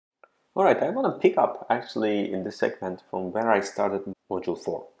Alright, I want to pick up actually in this segment from where I started Module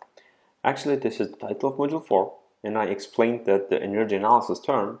 4. Actually, this is the title of Module 4, and I explained that the energy analysis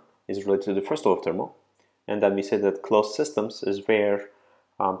term is related to the first law of Thermo, and then we said that closed systems is where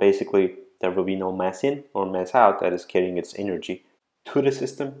basically there will be no mass in or mass out that is carrying its energy to the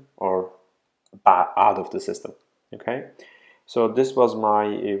system or out of the system. Okay, so this was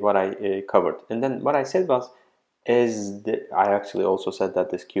my what I covered, and then what I said was I actually also said that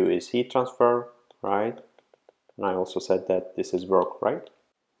this Q is heat transfer, right? And I also said that this is work, right?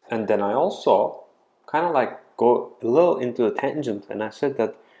 And then I also kind of like go a little into a tangent, and I said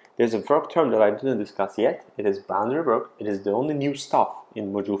that there's a work term that I didn't discuss yet. It is boundary work. It is the only new stuff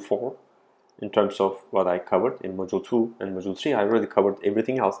in Module 4 in terms of what I covered in Module 2 and Module 3. I already covered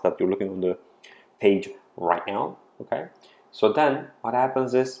everything else that you're looking on the page right now, okay? So then what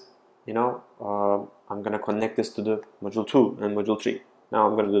happens is, I'm going to connect this to the Module 2 and Module 3. Now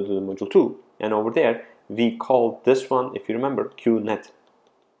I'm going to do the Module 2, and over there we call this one, if you remember, Q net,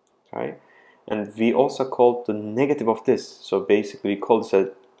 okay? And we also called the negative of this, so basically we call this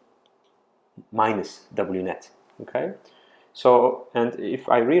a minus W net, okay? So, and if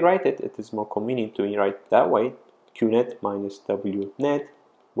I rewrite it, it is more convenient to rewrite that way. Q net minus W net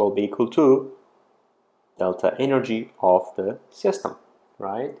will be equal to delta energy of the system,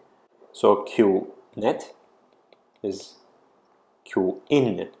 right? So Q net is Q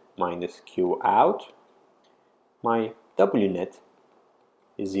in minus Q out. My W net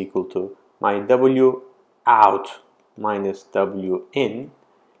is equal to my W out minus W in.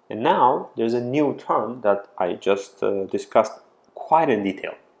 And now there's a new term that I just discussed quite in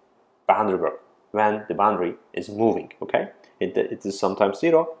detail. Boundary work, when the boundary is moving, okay? It is sometimes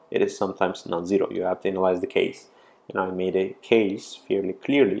zero, it is sometimes not zero. You have to analyze the case. And I made a case fairly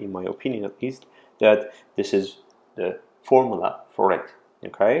clearly, in my opinion at least, that this is the formula for it,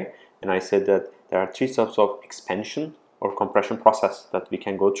 okay? And I said that there are three types of expansion or compression process that we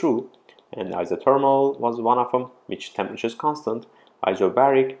can go through. And isothermal was one of them, which temperature is constant.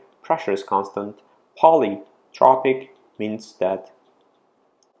 Isobaric, pressure is constant. Polytropic means that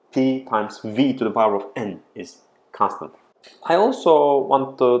P times V to the power of N is constant. I also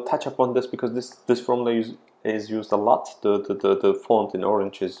want to touch upon this because this formula is used a lot. The font in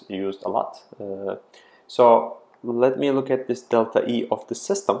orange is used a lot. So let me look at this delta E of the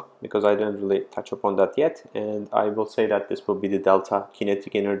system, because I didn't really touch upon that yet. And I will say that this will be the delta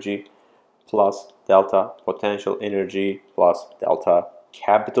kinetic energy plus delta potential energy plus delta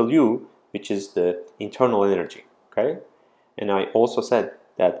capital U, which is the internal energy, okay? And I also said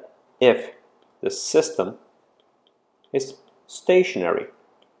that if the system is stationary,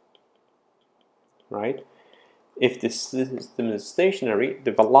 right? If the system is stationary,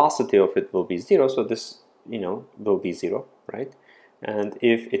 the velocity of it will be zero, so this, will be zero, right? And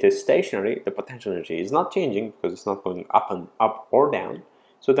if it is stationary, the potential energy is not changing because it's not going up or down.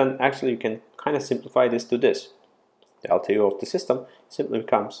 So then actually you can kind of simplify this to this. Delta U of the system simply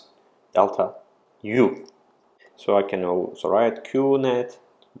becomes delta U. So I can also write Q net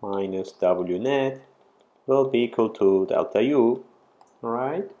minus W net will be equal to delta U,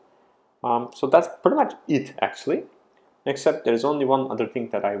 alright? So that's pretty much it actually, except there's only one other thing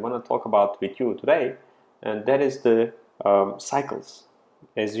that I want to talk about with you today, and that is the cycles.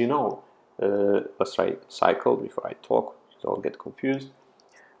 As you know, let's write cycle before I talk, so I'll get confused.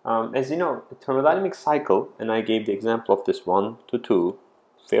 As you know, the thermodynamic cycle, and I gave the example of this 1 to 2,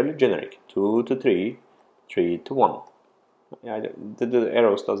 fairly generic, 2 to 3, 3 to 1. Yeah, the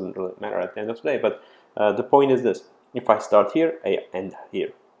arrows doesn't really matter at the end of the day, but the point is this: if I start here, I end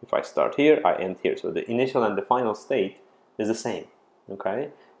here. If I start here, I end here. So the initial and the final state is the same, okay?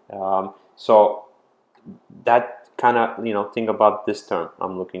 So that kind of, think about this term.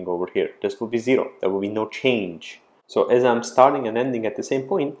 I'm looking over here. This will be zero. There will be no change. So as I'm starting and ending at the same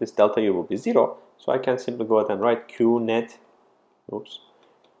point, this delta U will be zero. So I can simply go ahead and write Q net,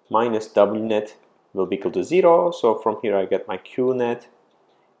 minus W net will be equal to zero. So from here I get my Q net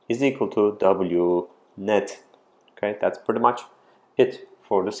is equal to W net. Okay, that's pretty much it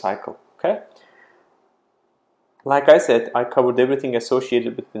for the cycle. Okay. Like I said, I covered everything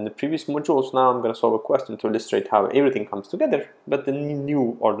associated within the previous modules. Now I'm going to solve a question to illustrate how everything comes together. But the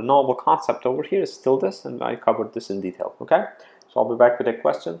new or the novel concept over here is still this, and I covered this in detail. Okay, so I'll be back with a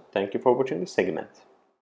question. Thank you for watching this segment.